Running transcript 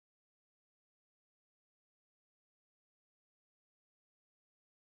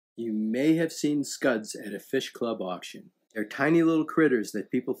You may have seen scuds at a fish club auction. They're tiny little critters that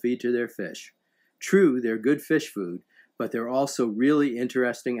people feed to their fish. True, they're good fish food, but they're also really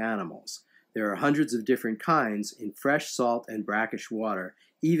interesting animals. There are hundreds of different kinds in fresh, salt, and brackish water,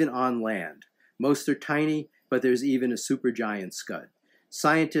 even on land. Most are tiny, but there's even a supergiant scud.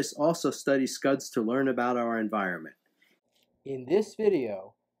 Scientists also study scuds to learn about our environment. In this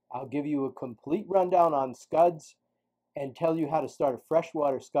video, I'll give you a complete rundown on scuds and tell you how to start a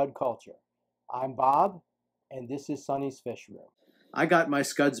freshwater scud culture. I'm Bob, and this is Sonny's Fish Room. I got my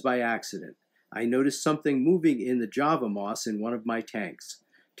scuds by accident. I noticed something moving in the Java moss in one of my tanks.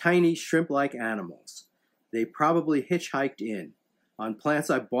 Tiny shrimp-like animals. They probably hitchhiked in on plants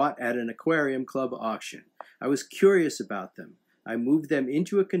I bought at an aquarium club auction. I was curious about them. I moved them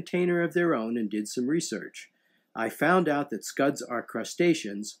into a container of their own and did some research. I found out that scuds are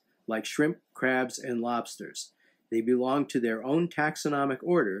crustaceans, like shrimp, crabs, and lobsters. They belong to their own taxonomic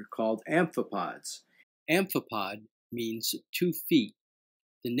order called amphipods. Amphipod means 2 feet.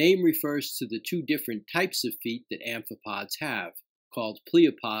 The name refers to the 2 different types of feet that amphipods have, called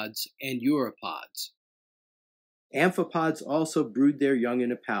pleopods and uropods. Amphipods also brood their young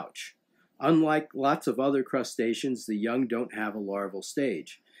in a pouch. Unlike lots of other crustaceans, the young don't have a larval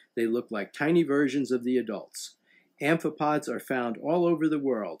stage. They look like tiny versions of the adults. Amphipods are found all over the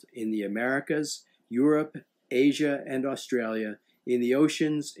world, in the Americas, Europe, Asia, and Australia, in the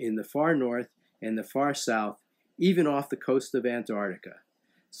oceans, in the far north and the far south, even off the coast of Antarctica.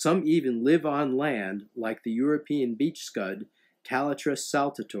 Some even live on land, like the European beach scud, Talatris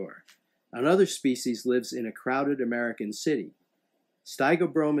saltator. Another species lives in a crowded American city.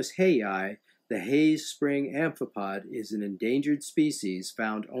 Stygobromus hayi, the Hayes Spring amphipod, is an endangered species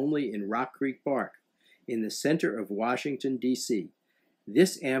found only in Rock Creek Park, in the center of Washington, D.C.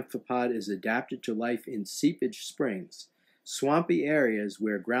 This amphipod is adapted to life in seepage springs, swampy areas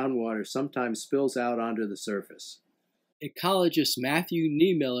where groundwater sometimes spills out onto the surface. Ecologist Matthew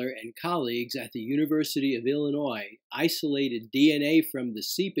Niemiller and colleagues at the University of Illinois isolated DNA from the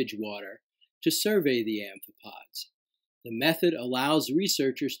seepage water to survey the amphipods. The method allows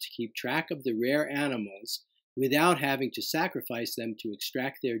researchers to keep track of the rare animals without having to sacrifice them to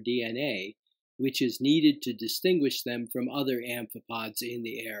extract their DNA, which is needed to distinguish them from other amphipods in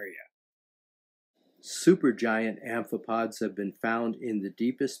the area. Supergiant amphipods have been found in the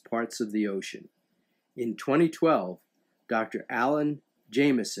deepest parts of the ocean. In 2012, Dr. Alan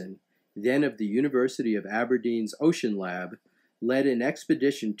Jameson, then of the University of Aberdeen's Ocean Lab, led an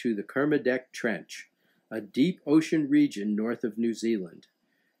expedition to the Kermadec Trench, a deep ocean region north of New Zealand.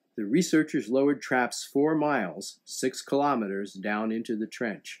 The researchers lowered traps 4 miles, 6 kilometers, down into the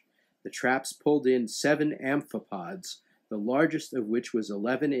trench. The traps pulled in 7 amphipods, the largest of which was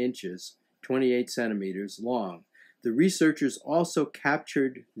 11 inches, 28 centimeters, long. The researchers also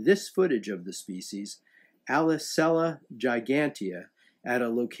captured this footage of the species, Alicella gigantea, at a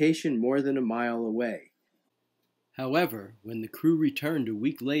location more than a mile away. However, when the crew returned a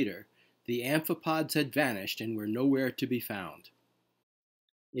week later, the amphipods had vanished and were nowhere to be found.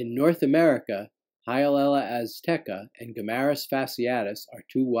 In North America, Hyalella azteca and Gamaris fasciatus are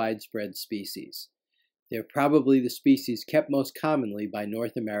 2 widespread species. They're probably the species kept most commonly by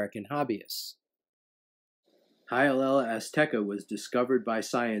North American hobbyists. Hyalella azteca was discovered by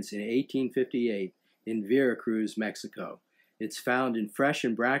science in 1858 in Veracruz, Mexico. It's found in fresh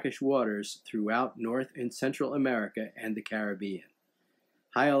and brackish waters throughout North and Central America and the Caribbean.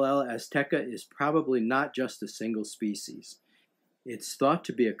 Hyalella azteca is probably not just a single species. It's thought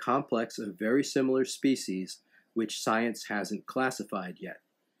to be a complex of very similar species which science hasn't classified yet.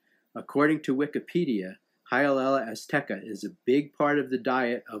 According to Wikipedia, Hyalella azteca is a big part of the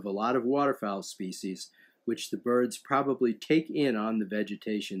diet of a lot of waterfowl species, which the birds probably take in on the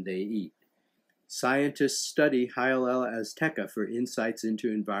vegetation they eat. Scientists study Hyalella azteca for insights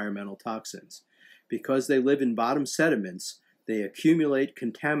into environmental toxins. Because they live in bottom sediments, they accumulate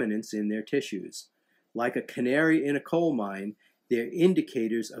contaminants in their tissues. Like a canary in a coal mine, they're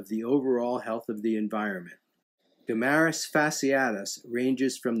indicators of the overall health of the environment. Gamaris fasciatus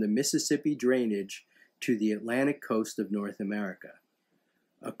ranges from the Mississippi drainage to the Atlantic coast of North America.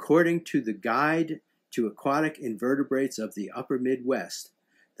 According to the Guide to Aquatic Invertebrates of the Upper Midwest,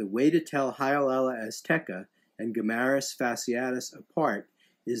 the way to tell Hyalella azteca and Gamaris fasciatus apart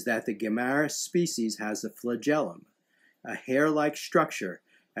is that the Gamaris species has a flagellum, a hair-like structure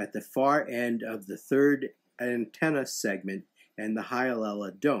at the far end of the 3rd antenna segment, and the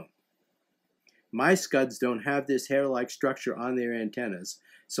Hyalella don't. My scuds don't have this hair-like structure on their antennas,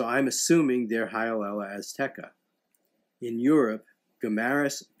 so I'm assuming they're Hyalella azteca. In Europe,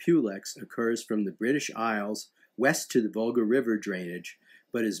 Gamaris pulex occurs from the British Isles west to the Volga River drainage,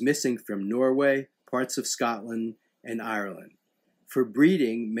 but is missing from Norway, parts of Scotland, and Ireland. For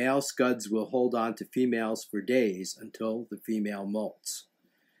breeding, male Scuds will hold on to females for days until the female molts.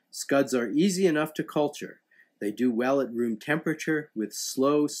 Scuds are easy enough to culture. They do well at room temperature with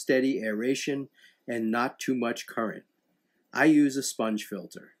slow, steady aeration and not too much current. I use a sponge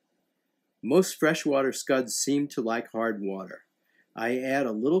filter. Most freshwater Scuds seem to like hard water. I add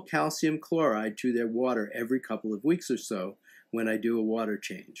a little calcium chloride to their water every couple of weeks or so when I do a water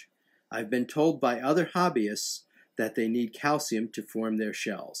change. I've been told by other hobbyists that they need calcium to form their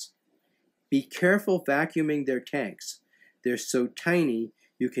shells. Be careful vacuuming their tanks. They're so tiny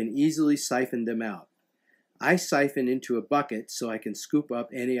you can easily siphon them out. I siphon into a bucket so I can scoop up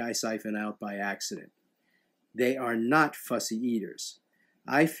any I siphon out by accident. They are not fussy eaters.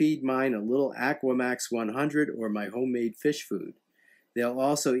 I feed mine a little Aquamax 100 or my homemade fish food. They'll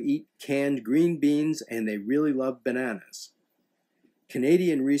also eat canned green beans, and they really love bananas.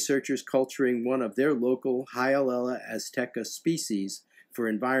 Canadian researchers culturing one of their local Hyalella azteca species for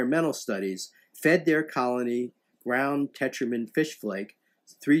environmental studies fed their colony ground tetramin fish flake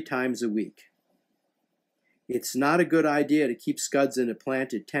 3 times a week. It's not a good idea to keep Scuds in a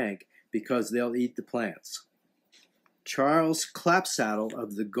planted tank because they'll eat the plants. Charles Clapsaddle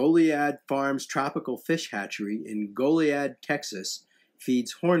of the Goliad Farms Tropical Fish Hatchery in Goliad, Texas,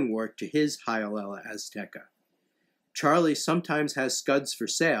 feeds hornwort to his Hyalella azteca. Charlie sometimes has Scuds for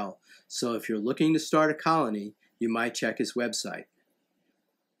sale, so if you're looking to start a colony, you might check his website.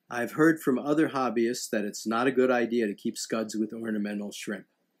 I've heard from other hobbyists that it's not a good idea to keep Scuds with ornamental shrimp.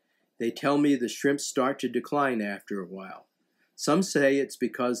 They tell me the shrimp start to decline after a while. Some say it's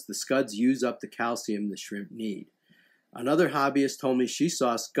because the Scuds use up the calcium the shrimp need. Another hobbyist told me she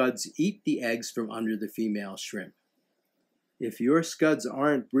saw Scuds eat the eggs from under the female shrimp. If your Scuds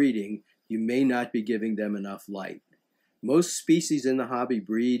aren't breeding, you may not be giving them enough light. Most species in the hobby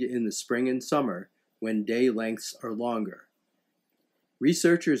breed in the spring and summer when day lengths are longer.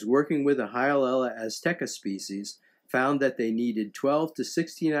 Researchers working with a Hyalella azteca species found that they needed 12 to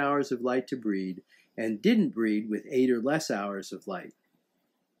 16 hours of light to breed and didn't breed with 8 or less hours of light.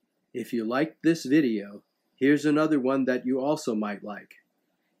 If you liked this video, here's another one that you also might like.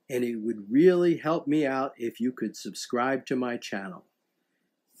 And it would really help me out if you could subscribe to my channel.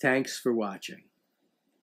 Thanks for watching.